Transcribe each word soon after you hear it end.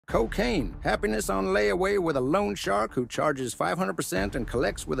Cocaine. Happiness on layaway with a loan shark who charges 500% and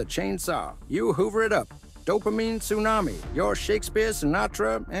collects with a chainsaw. You hoover it up. Dopamine tsunami, your Shakespeare,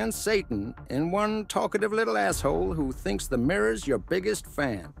 Sinatra, and Satan in one talkative little asshole who thinks the mirror's your biggest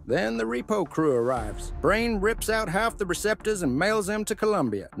fan. Then the repo crew arrives. Brain rips out half the receptors and mails them to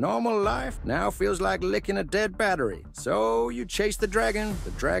Colombia. Normal life now feels like licking a dead battery. So you chase the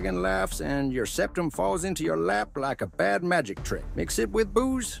dragon laughs, and your septum falls into your lap like a bad magic trick. Mix it with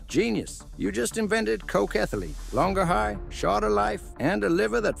booze, genius. You just invented cocaethylene. Longer high, shorter life, and a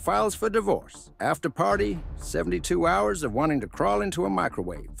liver that files for divorce. After party, 72 hours of wanting to crawl into a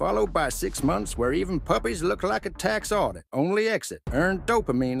microwave, followed by 6 months where even puppies look like a tax audit. Only exit. Earn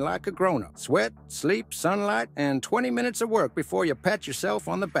dopamine like a grown-up. Sweat, sleep, sunlight, and 20 minutes of work before you pat yourself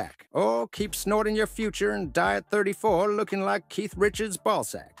on the back. Or keep snorting your future and die at 34 looking like Keith Richards'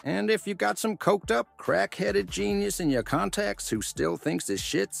 ballsack. And if you got some coked up, crack-headed genius in your contacts who still thinks this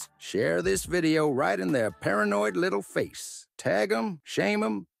shit's, share this video right in their paranoid little face. Tag 'em, shame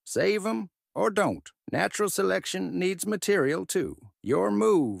 'em, save 'em, or don't. Natural selection needs material too. Your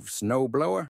move, snowblower.